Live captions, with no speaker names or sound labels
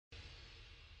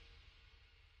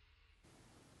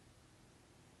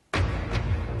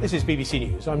This is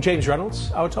BBC News. I'm James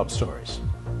Reynolds. Our top stories.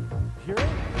 Hear it?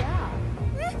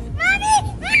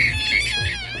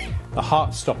 A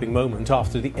heart-stopping moment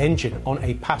after the engine on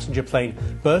a passenger plane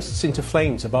bursts into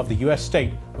flames above the US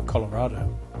state of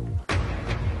Colorado.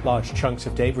 Large chunks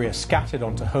of debris are scattered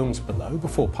onto homes below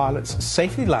before pilots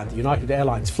safely land the United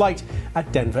Airlines flight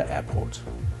at Denver Airport.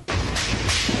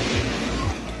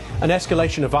 An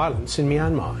escalation of violence in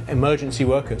Myanmar. Emergency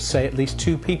workers say at least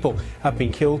 2 people have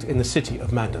been killed in the city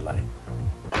of Mandalay.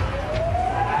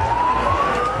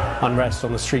 Unrest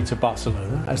on the streets of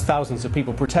Barcelona as thousands of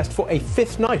people protest for a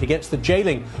 5th night against the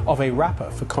jailing of a rapper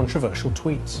for controversial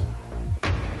tweets.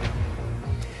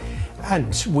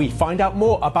 And we find out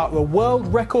more about the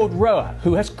world record rower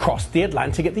who has crossed the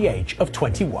Atlantic at the age of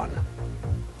 21.